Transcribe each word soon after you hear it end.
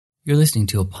You're listening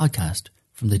to a podcast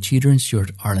from the Tudor and Stuart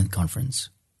Ireland Conference.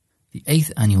 The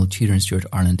 8th annual Tudor and Stuart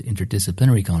Ireland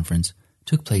Interdisciplinary Conference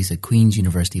took place at Queen's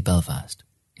University Belfast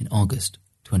in August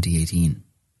 2018.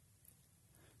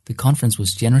 The conference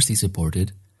was generously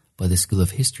supported by the School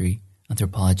of History,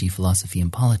 Anthropology, Philosophy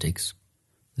and Politics,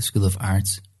 the School of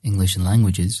Arts, English and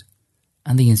Languages,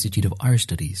 and the Institute of Irish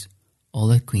Studies,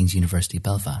 all at Queen's University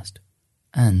Belfast,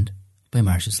 and by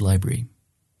Marshall's Library.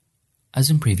 As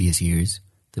in previous years,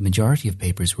 the majority of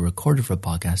papers were recorded for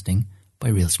podcasting by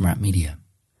Real Smart Media,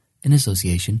 in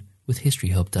association with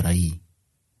historyhub.ie.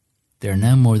 There are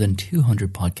now more than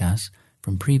 200 podcasts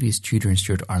from previous Tudor and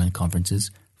Stuart Ireland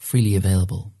conferences freely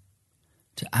available.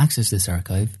 To access this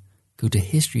archive, go to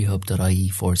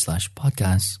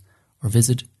historyhub.ie/podcasts or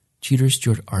visit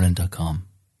tudorstuartireland.com.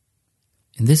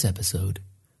 In this episode,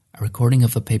 a recording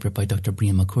of a paper by Dr.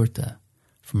 Bria McCurta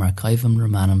from Archivum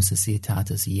Romanum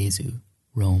Societatis Iesu,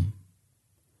 Rome.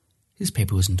 His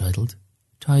paper was entitled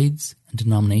Tides and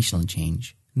Denominational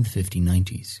Change in the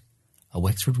 1590s, a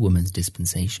Wexford Woman's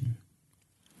Dispensation.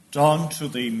 Down to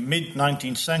the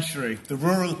mid-19th century, the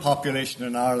rural population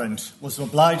in Ireland was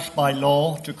obliged by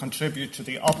law to contribute to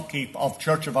the upkeep of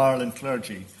Church of Ireland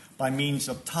clergy by means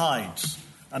of tithes,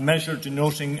 a measure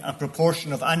denoting a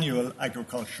proportion of annual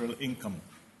agricultural income.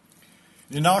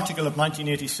 In an article of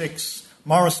 1986,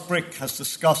 Maurice Brick has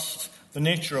discussed the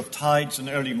nature of tithes in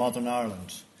early modern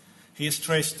Ireland. He has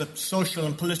traced the social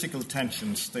and political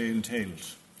tensions they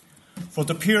entailed. For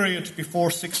the period before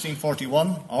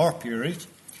 1641, our period,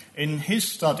 in his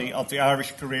study of the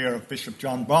Irish career of Bishop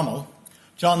John Brummel,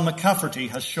 John McCafferty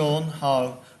has shown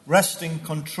how wresting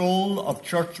control of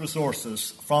church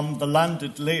resources from the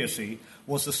landed laity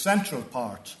was a central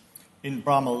part in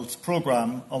Brummel's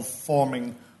programme of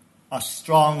forming a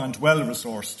strong and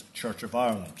well-resourced Church of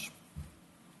Ireland.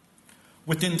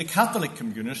 Within the Catholic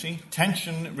community,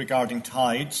 tension regarding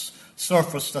tithes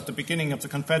surfaced at the beginning of the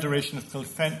Confederation of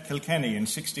Kilkenny in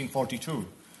 1642.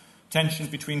 Tension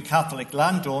between Catholic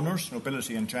landowners,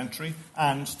 nobility and gentry,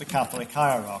 and the Catholic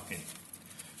hierarchy.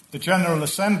 The General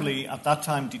Assembly at that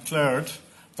time declared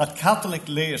that Catholic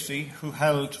laity who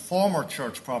held former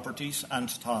church properties and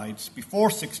tithes before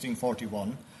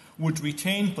 1641 would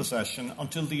retain possession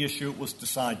until the issue was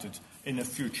decided in a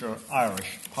future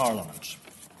Irish Parliament.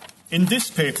 In this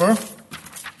paper,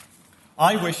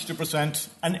 I wish to present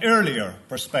an earlier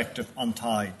perspective on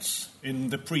tithes in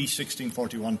the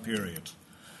pre-1641 period,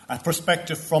 a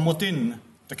perspective from within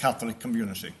the Catholic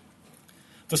community.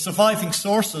 The surviving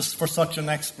sources for such an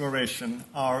exploration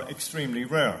are extremely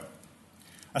rare.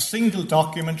 A single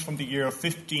document from the year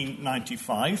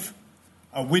 1595,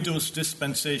 a widow's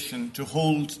dispensation to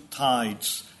hold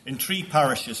tithes in 3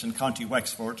 parishes in County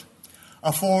Wexford,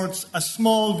 affords a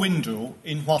small window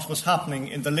in what was happening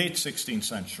in the late 16th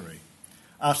century,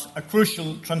 at a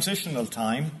crucial transitional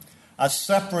time as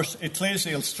separate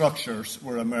ecclesial structures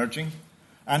were emerging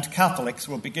and Catholics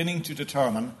were beginning to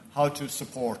determine how to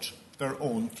support their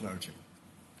own clergy.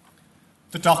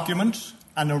 The document,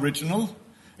 an original,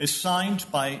 is signed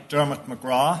by Dermot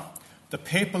McGrath, the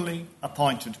papally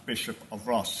appointed Bishop of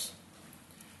Ross.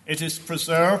 It is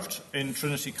preserved in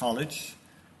Trinity College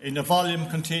in a volume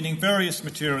containing various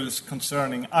materials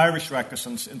concerning Irish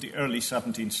recusants in the early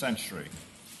 17th century.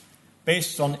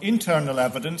 Based on internal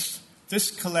evidence,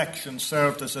 this collection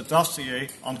served as a dossier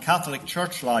on Catholic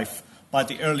church life by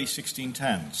the early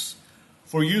 1610s,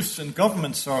 for use in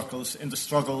government circles in the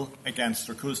struggle against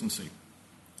recusancy.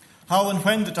 How and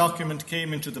when the document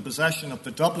came into the possession of the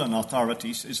Dublin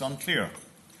authorities is unclear.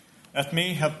 It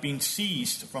may have been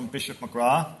seized from Bishop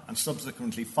McGrath and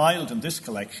subsequently filed in this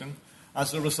collection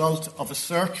as a result of a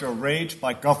search or raid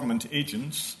by government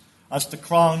agents as the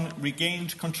Crown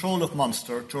regained control of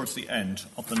Munster towards the end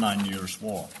of the 9 Years'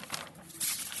 War.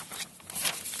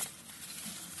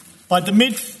 By the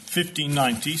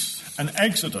mid-1590s, an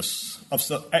exodus of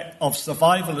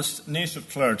survivalist native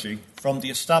clergy from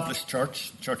the established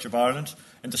church, Church of Ireland,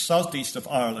 in the southeast of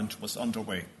Ireland was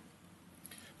underway.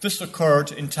 This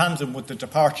occurred in tandem with the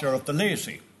departure of the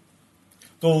laity,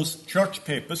 those church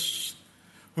papists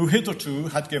who hitherto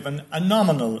had given a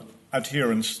nominal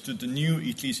adherence to the new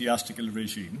ecclesiastical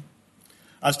regime,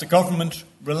 as the government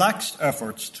relaxed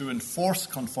efforts to enforce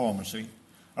conformity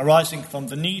arising from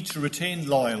the need to retain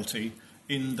loyalty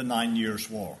in the 9 Years'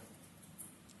 War.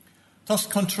 Thus,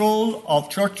 control of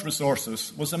church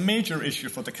resources was a major issue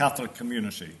for the Catholic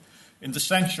community in the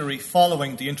century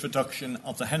following the introduction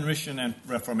of the Henrician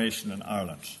Reformation in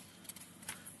Ireland.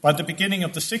 By the beginning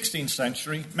of the 16th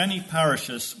century, many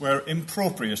parishes were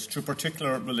impropriate to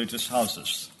particular religious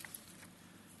houses.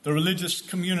 The religious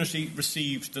community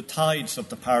received the tithes of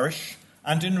the parish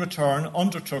and in return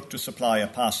undertook to supply a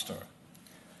pastor.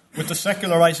 With the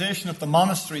secularization of the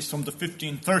monasteries from the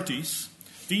 1530s,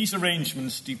 these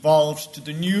arrangements devolved to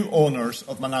the new owners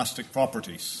of monastic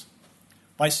properties.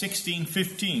 By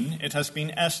 1615, it has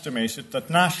been estimated that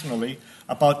nationally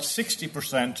about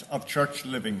 60% of church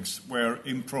livings were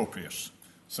impropriate,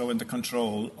 so in the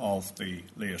control of the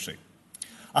laity.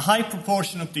 A high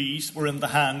proportion of these were in the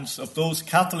hands of those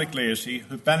Catholic laity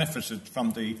who benefited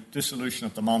from the dissolution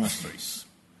of the monasteries.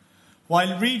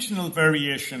 While regional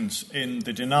variations in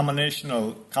the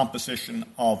denominational composition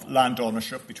of land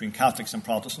ownership between Catholics and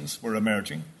Protestants were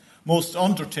emerging, most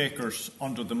undertakers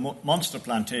under the Munster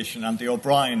plantation and the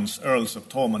O'Briens, Earls of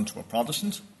Thomond, were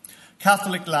Protestant.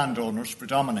 Catholic landowners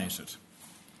predominated.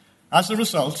 As a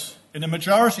result, in a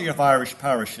majority of Irish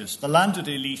parishes, the landed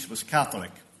elite was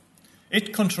Catholic.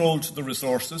 It controlled the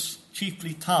resources,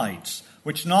 chiefly tithes,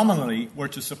 which nominally were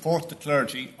to support the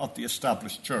clergy of the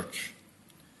established church.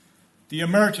 The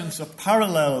emergence of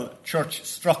parallel church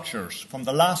structures from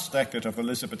the last decade of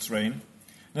Elizabeth's reign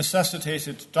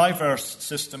necessitated diverse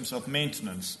systems of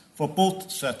maintenance for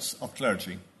both sets of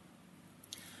clergy.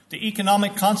 The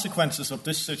economic consequences of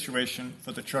this situation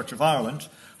for the Church of Ireland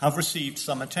have received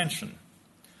some attention.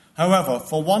 However,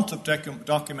 for want of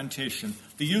documentation,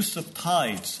 the use of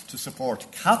tithes to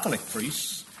support Catholic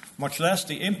priests, much less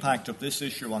the impact of this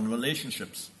issue on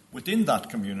relationships within that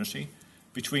community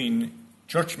between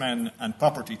churchmen and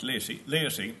property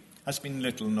laity, has been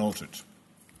little noted.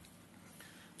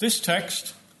 This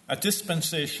text, a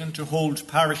dispensation to hold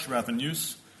parish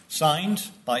revenues,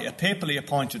 signed by a papally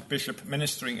appointed bishop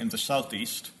ministering in the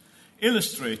southeast,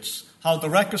 illustrates how the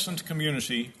recusant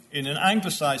community in an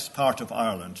anglicised part of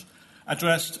Ireland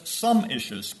addressed some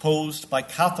issues posed by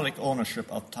Catholic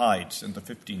ownership of tithes in the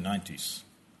 1590s.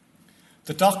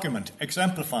 The document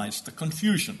exemplifies the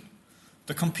confusion,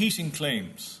 the competing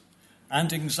claims,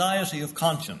 and anxiety of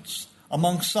conscience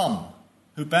among some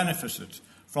who benefited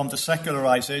from the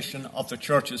secularization of the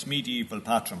Church's medieval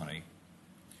patrimony.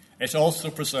 It also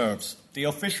preserves the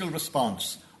official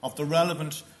response of the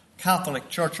relevant Catholic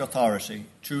Church authority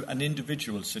to an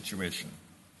individual situation.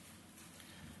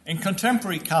 In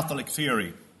contemporary Catholic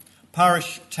theory,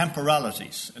 parish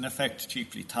temporalities, in effect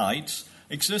chiefly tithes,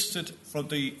 existed for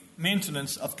the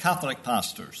maintenance of Catholic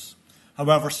pastors.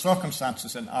 However,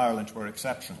 circumstances in Ireland were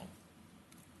exceptional.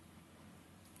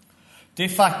 De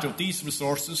facto, these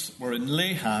resources were in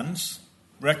lay hands,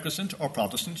 recusant or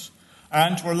Protestant,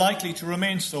 and were likely to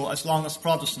remain so as long as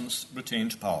Protestants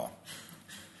retained power.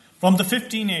 From the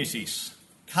 1580s,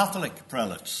 Catholic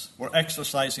prelates were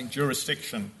exercising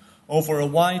jurisdiction over a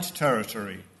wide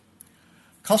territory.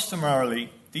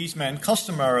 These men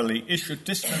customarily issued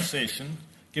dispensation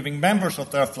giving members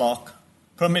of their flock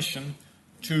permission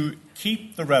to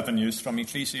keep the revenues from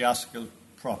ecclesiastical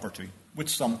property with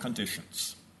some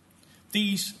conditions.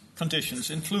 These conditions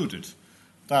included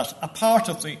that a part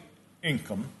of the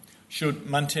income should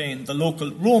maintain the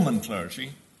local Roman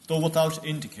clergy, though without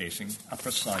indicating a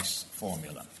precise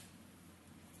formula.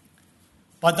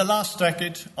 By the last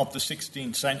decade of the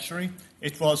 16th century,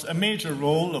 it was a major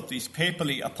role of these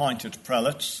papally appointed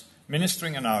prelates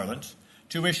ministering in Ireland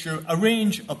to issue a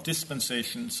range of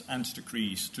dispensations and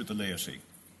decrees to the laity.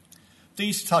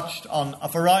 These touched on a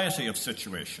variety of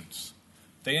situations.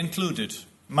 They included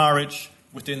marriage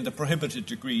within the prohibited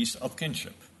degrees of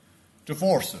kinship,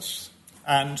 divorces,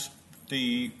 and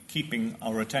the keeping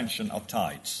or retention of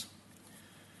tithes.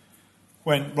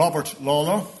 When Robert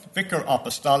Lawler, Vicar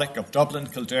Apostolic of Dublin,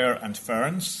 Kildare and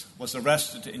Ferns, was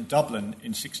arrested in Dublin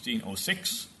in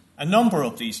 1606, a number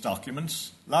of these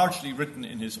documents, largely written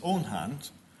in his own hand,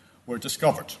 were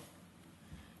discovered.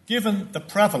 Given the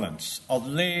prevalence of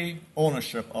lay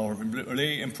ownership or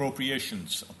lay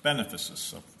appropriations of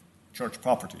benefices of church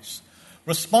properties,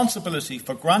 responsibility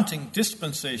for granting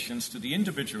dispensations to the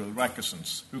individual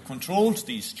recusants who controlled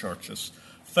these churches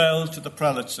fell to the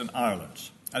prelates in Ireland,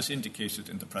 as indicated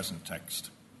in the present text.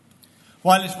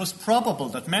 While it was probable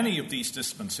that many of these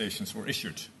dispensations were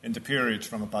issued in the period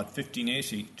from about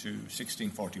 1580 to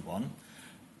 1641,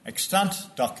 extant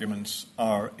documents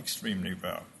are extremely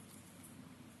rare.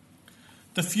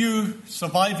 The few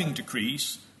surviving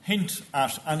decrees hint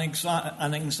at an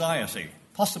anxiety,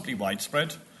 possibly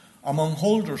widespread, among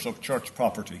holders of church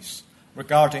properties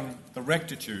regarding the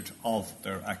rectitude of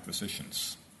their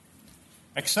acquisitions.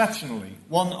 Exceptionally,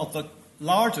 one of the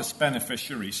largest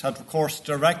beneficiaries had recourse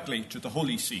directly to the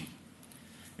Holy See.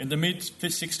 In the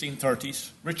mid-1630s,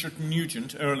 Richard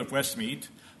Nugent, Earl of Westmeath,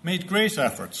 made great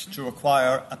efforts to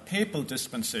acquire a papal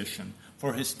dispensation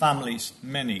for his family's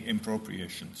many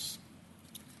impropriations.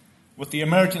 With the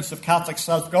emergence of Catholic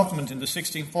self-government in the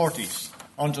 1640s,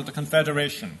 under the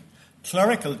Confederation,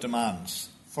 clerical demands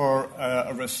for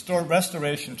a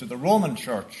restoration to the Roman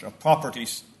Church of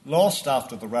properties lost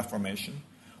after the Reformation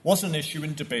was an issue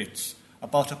in debates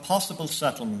about a possible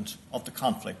settlement of the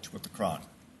conflict with the Crown.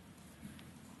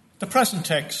 The present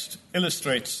text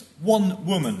illustrates one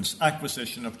woman's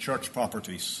acquisition of church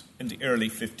properties in the early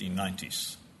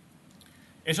 1590s.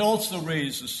 It also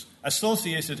raises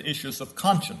associated issues of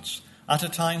conscience at a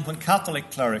time when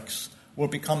Catholic clerics were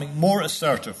becoming more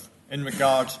assertive in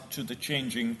regard to the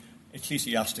changing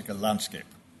ecclesiastical landscape.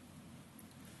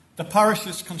 The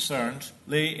parishes concerned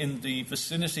lay in the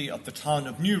vicinity of the town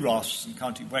of New Ross in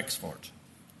County Wexford.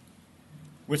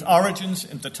 With origins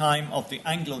in the time of the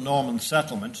Anglo-Norman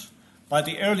settlement, by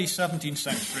the early 17th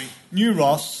century, New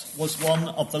Ross was one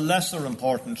of the lesser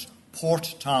important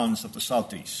port towns of the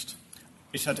southeast.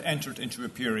 It had entered into a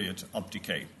period of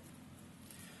decay.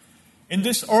 In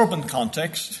this urban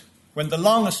context, when the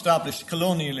long-established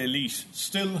colonial elite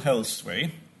still held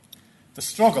sway, the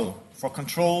struggle for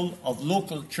control of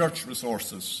local church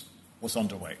resources was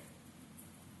underway.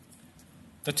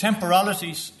 The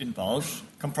temporalities involved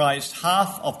comprised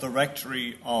half of the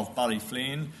rectory of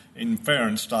Ballyflane in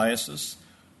Ferns diocese,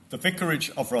 the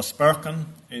vicarage of Rosbercon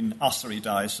in Ossory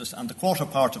diocese, and the quarter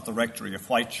part of the rectory of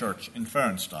Whitechurch in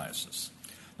Ferns diocese.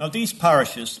 Now, these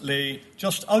parishes lay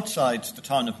just outside the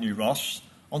town of New Ross,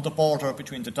 on the border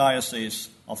between the diocese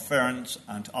of Ferns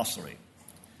and Ossory.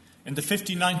 In the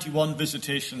 1591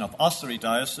 visitation of Ossory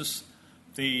diocese,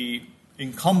 the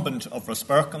incumbent of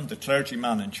Rosbercon, the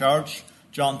clergyman in charge,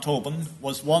 John Tobin,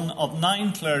 was one of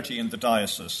 9 clergy in the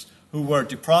diocese who were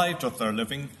deprived of their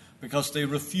living because they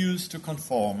refused to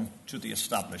conform to the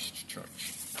established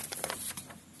church.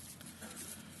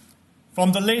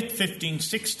 From the late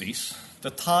 1560s, the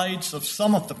tithes of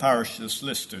some of the parishes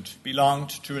listed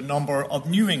belonged to a number of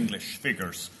New English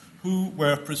figures who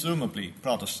were presumably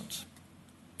Protestant.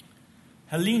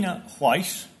 Helena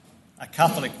White, a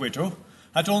Catholic widow,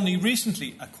 had only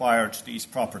recently acquired these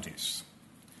properties.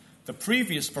 The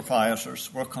previous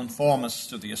proprietors were conformists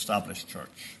to the established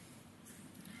church.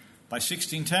 By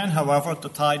 1610, however, the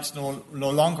tithes no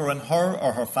longer in her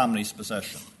or her family's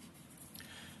possession.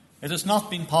 It has not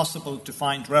been possible to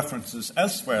find references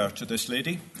elsewhere to this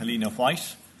lady, Helena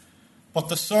White, but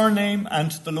the surname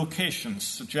and the locations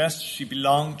suggest she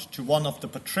belonged to one of the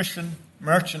patrician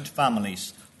merchant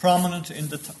families prominent in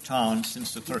the town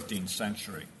since the 13th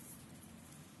century.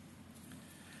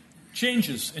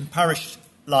 Changes in parish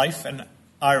life in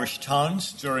Irish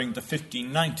towns during the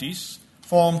 1590s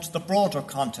formed the broader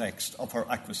context of her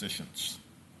acquisitions.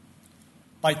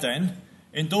 By then,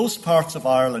 in those parts of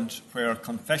Ireland where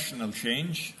confessional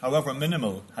change, however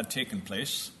minimal, had taken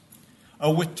place,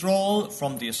 a withdrawal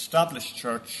from the established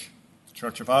church, the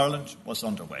Church of Ireland, was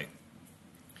underway.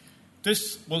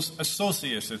 This was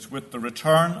associated with the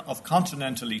return of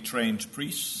continentally trained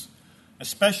priests,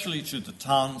 especially to the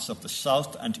towns of the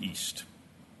south and east.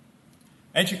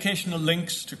 Educational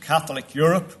links to Catholic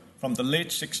Europe from the late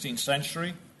 16th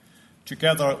century,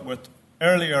 together with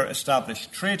earlier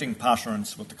established trading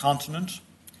patterns with the continent,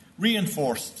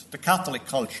 reinforced the Catholic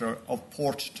culture of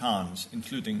port towns,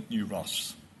 including New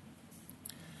Ross.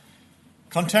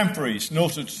 Contemporaries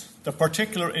noted the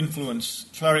particular influence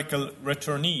clerical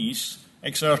returnees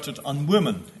exerted on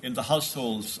women in the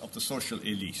households of the social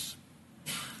elite.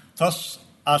 Thus,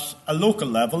 at a local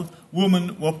level,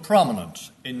 women were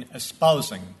prominent in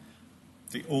espousing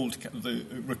the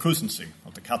recusancy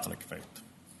of the Catholic faith.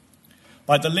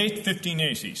 By the late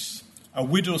 1580s, a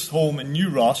widow's home in New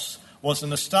Ross was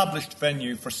an established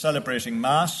venue for celebrating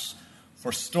Mass,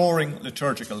 for storing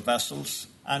liturgical vessels,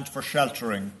 and for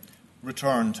sheltering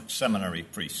returned seminary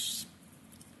priests.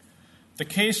 The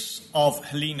case of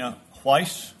Helena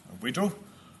White, a widow,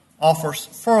 offers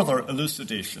further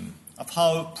elucidation of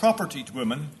how propertied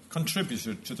women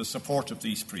contributed to the support of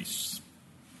these priests.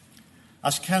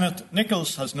 As Kenneth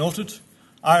Nichols has noted,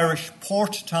 Irish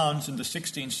port towns in the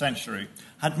 16th century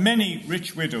had many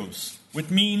rich widows with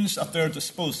means at their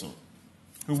disposal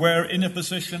who were in a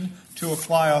position to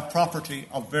acquire property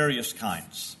of various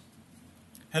kinds.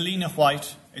 Helena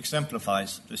White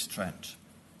exemplifies this trend.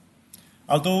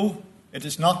 Although it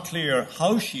is not clear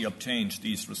how she obtained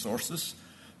these resources,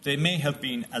 they may have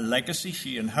been a legacy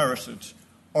she inherited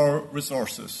or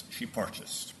resources she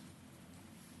purchased.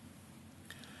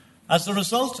 As a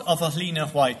result of Helena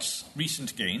White's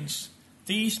recent gains,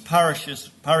 these parish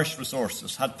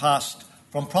resources had passed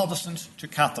from Protestant to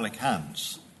Catholic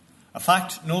hands, a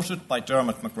fact noted by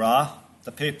Dermot McGrath,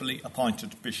 the papally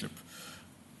appointed bishop.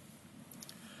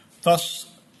 Thus,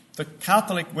 the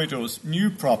Catholic widow's new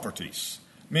properties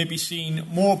may be seen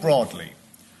more broadly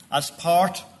as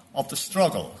part of the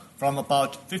struggle from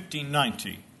about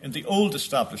 1590 in the old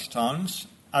established towns,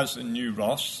 as in New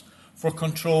Ross, for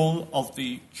control of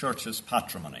the church's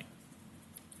patrimony.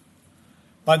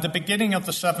 By the beginning of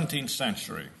the 17th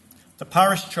century, the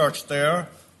parish church there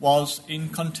was in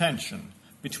contention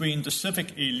between the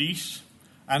civic elite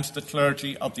and the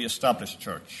clergy of the established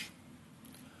church.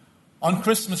 On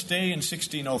Christmas Day in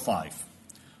 1605,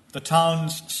 the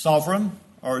town's sovereign,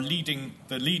 or the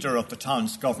leader of the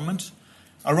town's government,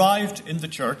 arrived in the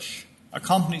church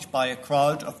accompanied by a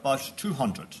crowd of about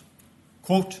 200,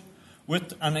 quote,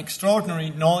 with an extraordinary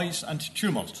noise and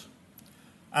tumult,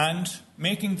 and,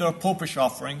 making their popish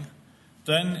offering,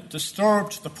 then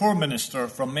disturbed the poor minister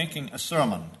from making a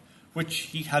sermon which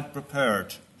he had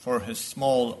prepared for his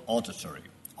small auditory,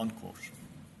 unquote.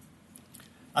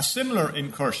 A similar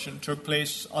incursion took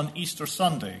place on Easter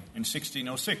Sunday in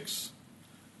 1606.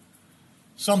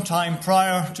 Some time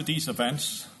prior to these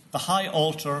events, the high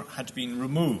altar had been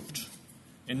removed,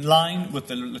 in line with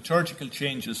the liturgical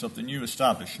changes of the new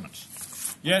establishment.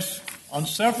 Yet, on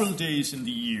several days in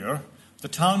the year, the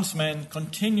townsmen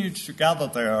continued to gather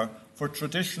there for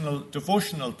traditional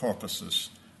devotional purposes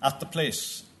at the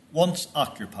place once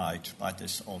occupied by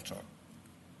this altar.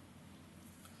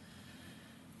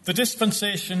 The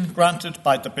dispensation granted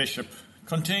by the bishop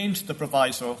contained the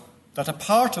proviso that a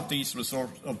part of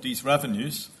these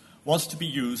revenues was to be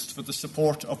used for the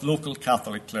support of local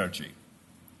Catholic clergy.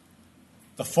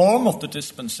 The form of the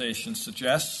dispensation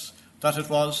suggests that it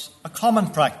was a common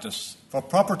practice for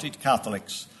propertied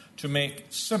Catholics to make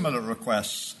similar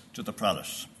requests to the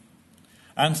prelate,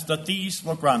 and that these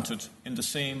were granted in the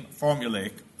same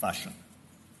formulaic fashion.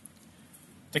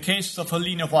 The case of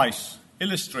Helena White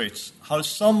illustrates how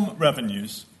some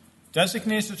revenues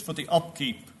designated for the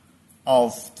upkeep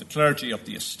of the clergy of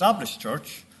the established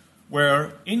church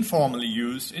were informally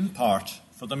used in part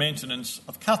for the maintenance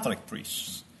of Catholic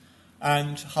priests,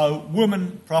 and how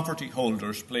women property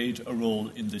holders played a role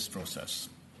in this process.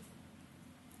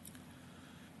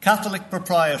 Catholic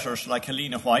proprietors like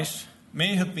Helena White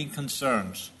may have been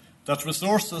concerned that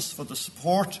resources for the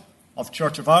support of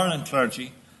Church of Ireland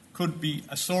clergy could be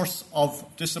a source of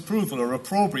disapproval or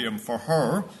opprobrium for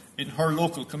her in her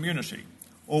local community,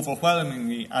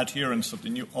 overwhelmingly adherents of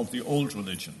the old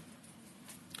religion.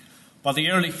 By the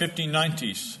early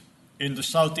 1590s, in the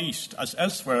southeast as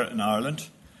elsewhere in Ireland,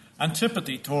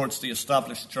 antipathy towards the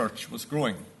established church was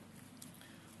growing.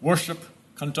 Worship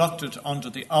conducted under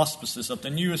the auspices of the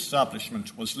new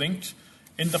establishment was linked,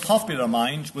 in the popular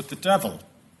mind, with the devil,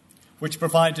 which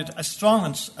provided a strong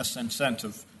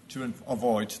incentive to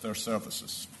avoid their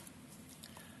services.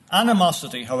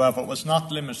 Animosity, however, was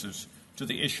not limited to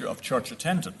the issue of church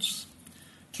attendance.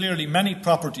 Clearly, many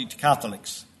propertied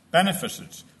Catholics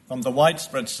benefited from the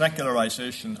widespread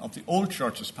secularization of the old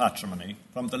church's patrimony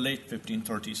from the late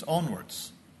 1530s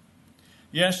onwards.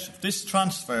 Yet, this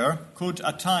transfer could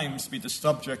at times be the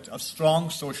subject of strong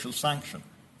social sanction.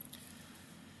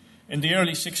 In the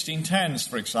early 1610s,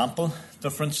 for example,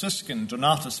 the Franciscan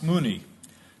Donatus Muni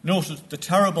noted the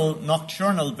terrible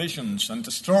nocturnal visions and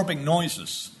disturbing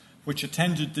noises which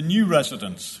attended the new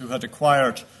residents who had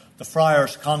acquired the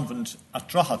friars' convent at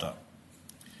Drogheda.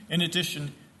 In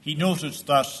addition, he noted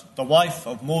that the wife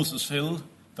of Moses Hill,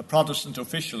 the Protestant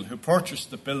official who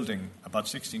purchased the building about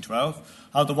 1612,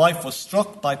 how the wife was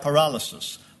struck by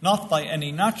paralysis, not by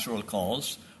any natural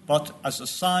cause, but as a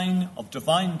sign of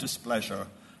divine displeasure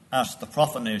at the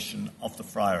profanation of the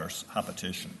friars'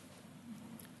 habitation.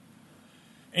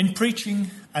 In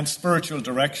preaching and spiritual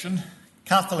direction,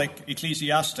 Catholic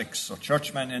ecclesiastics or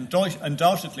churchmen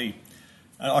undoubtedly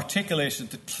articulated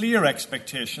the clear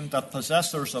expectation that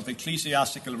possessors of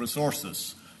ecclesiastical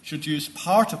resources should use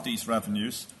part of these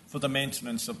revenues for the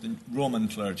maintenance of the Roman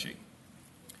clergy.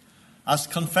 As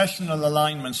confessional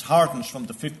alignments hardened from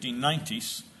the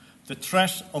 1590s, the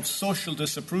threat of social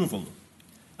disapproval,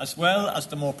 as well as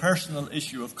the more personal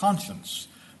issue of conscience,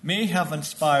 may have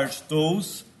inspired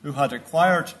those who had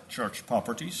acquired church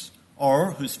properties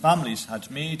or whose families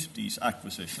had made these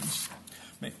acquisitions.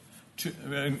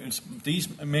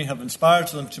 These may have inspired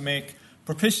them to make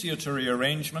propitiatory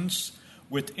arrangements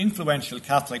with influential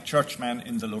Catholic churchmen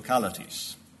in the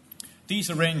localities. These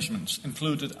arrangements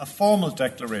included a formal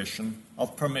declaration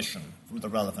of permission from the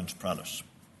relevant prelate.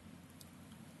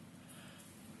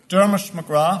 Dermot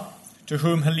McGrath, to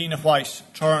whom Helena White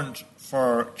turned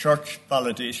for church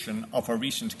validation of her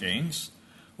recent gains,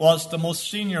 was the most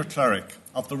senior cleric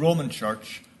of the Roman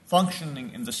Church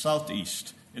functioning in the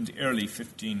southeast in the early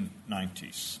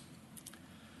 1590s.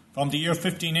 From the year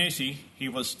 1580, he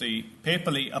was the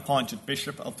papally appointed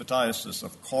bishop of the diocese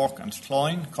of Cork and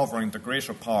Cloyne, covering the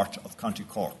greater part of County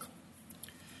Cork.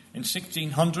 In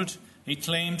 1600, he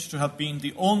claimed to have been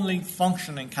the only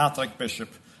functioning Catholic bishop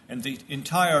in the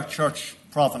entire church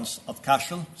province of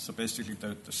Cashel, so basically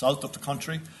the south of the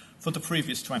country, for the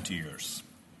previous 20 years.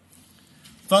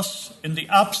 Thus, in the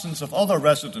absence of other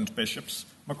resident bishops,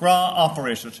 McGrath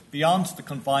operated beyond the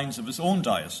confines of his own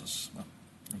diocese.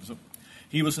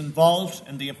 He was involved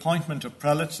in the appointment of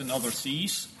prelates in other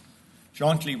sees.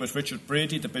 Jointly with Richard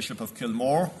Brady, the Bishop of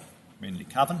Kilmore, mainly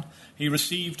Cavan, he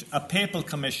received a papal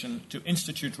commission to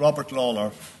institute Robert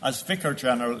Lawler as Vicar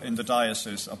General in the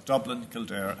diocese of Dublin,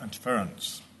 Kildare and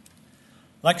Ferns.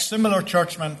 Like similar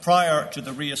churchmen prior to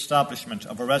the re-establishment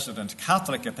of a resident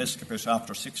Catholic episcopate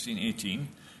after 1618,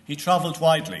 he travelled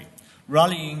widely,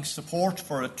 rallying support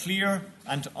for a clear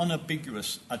and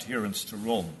unambiguous adherence to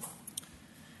Rome.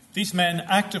 These men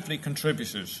actively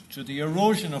contributed to the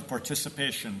erosion of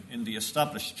participation in the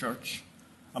established church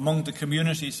among the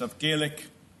communities of Gaelic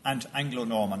and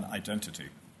Anglo-Norman identity.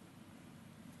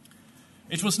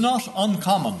 It was not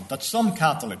uncommon that some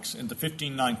Catholics in the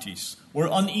 1590s were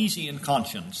uneasy in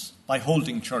conscience by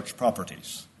holding church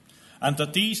properties, and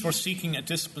that these were seeking a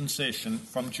dispensation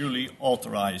from duly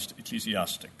authorised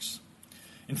ecclesiastics.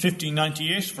 In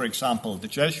 1598, for example, the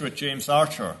Jesuit James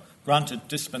Archer granted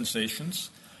dispensations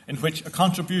in which a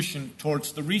contribution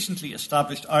towards the recently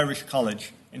established Irish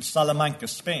College in Salamanca,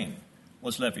 Spain,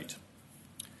 was levied.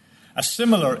 A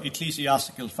similar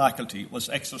ecclesiastical faculty was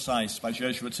exercised by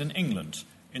Jesuits in England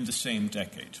in the same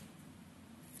decade.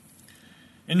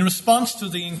 In response to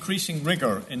the increasing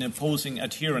rigour in imposing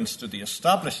adherence to the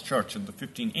established church in the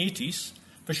 1580s,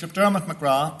 Bishop Dermot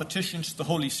McGrath petitioned the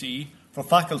Holy See for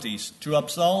faculties to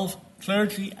absolve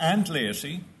clergy and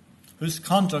laity whose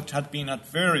conduct had been at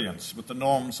variance with the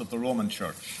norms of the Roman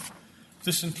Church.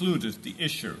 This included the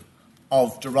issue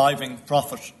of deriving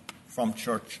profit from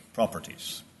church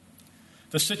properties.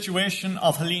 The situation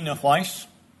of Helena White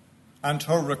and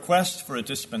her request for a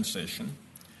dispensation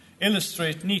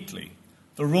illustrate neatly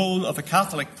the role of a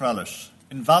Catholic prelate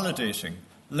in validating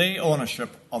lay ownership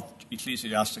of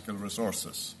ecclesiastical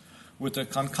resources, with a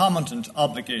concomitant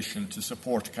obligation to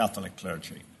support Catholic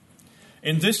clergy.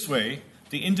 In this way,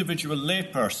 the individual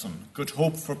layperson could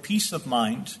hope for peace of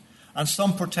mind and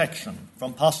some protection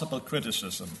from possible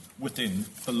criticism within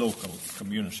the local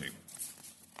community.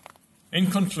 In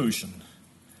conclusion,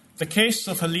 the case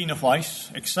of Helena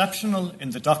White, exceptional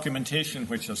in the documentation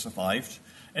which has survived,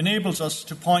 enables us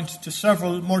to point to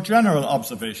several more general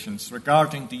observations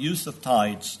regarding the use of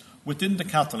tithes within the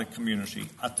Catholic community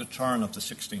at the turn of the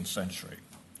 16th century.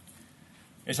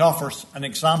 It offers an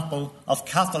example of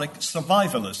Catholic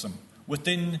survivalism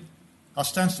within,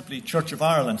 ostensibly, Church of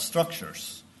Ireland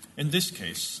structures, in this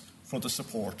case, for the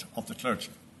support of the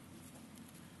clergy.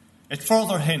 It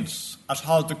further hints at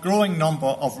how the growing number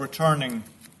of returning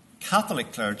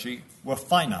Catholic clergy were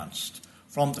financed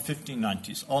from the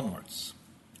 1590s onwards.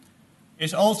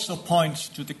 It also points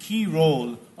to the key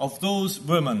role of those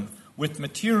women with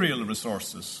material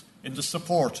resources in the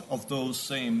support of those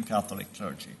same Catholic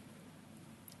clergy.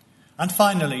 And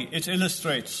finally, it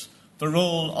illustrates the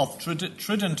role of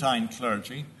Tridentine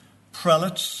clergy,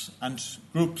 prelates and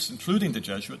groups, including the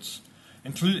Jesuits.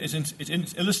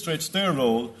 It illustrates their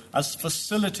role as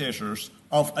facilitators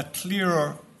of a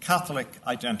clearer Catholic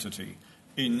identity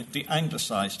in the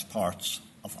Anglicised parts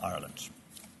of Ireland.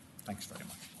 Thanks very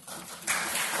much.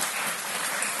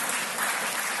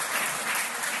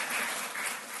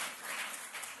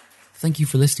 Thank you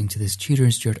for listening to this Tudor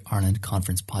and Stuart Ireland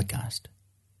Conference podcast.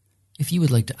 If you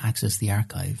would like to access the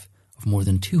archive of more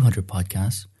than 200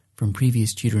 podcasts from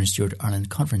previous Tudor and Stuart Ireland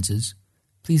conferences,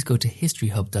 please go to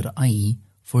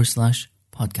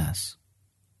historyhub.ie/podcasts.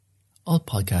 All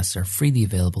podcasts are freely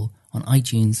available on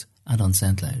iTunes and on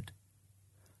SoundCloud.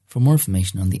 For more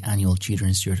information on the annual Tudor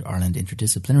and Stuart Ireland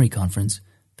Interdisciplinary Conference,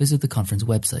 visit the conference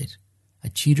website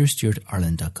at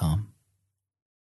tudorstuartireland.com.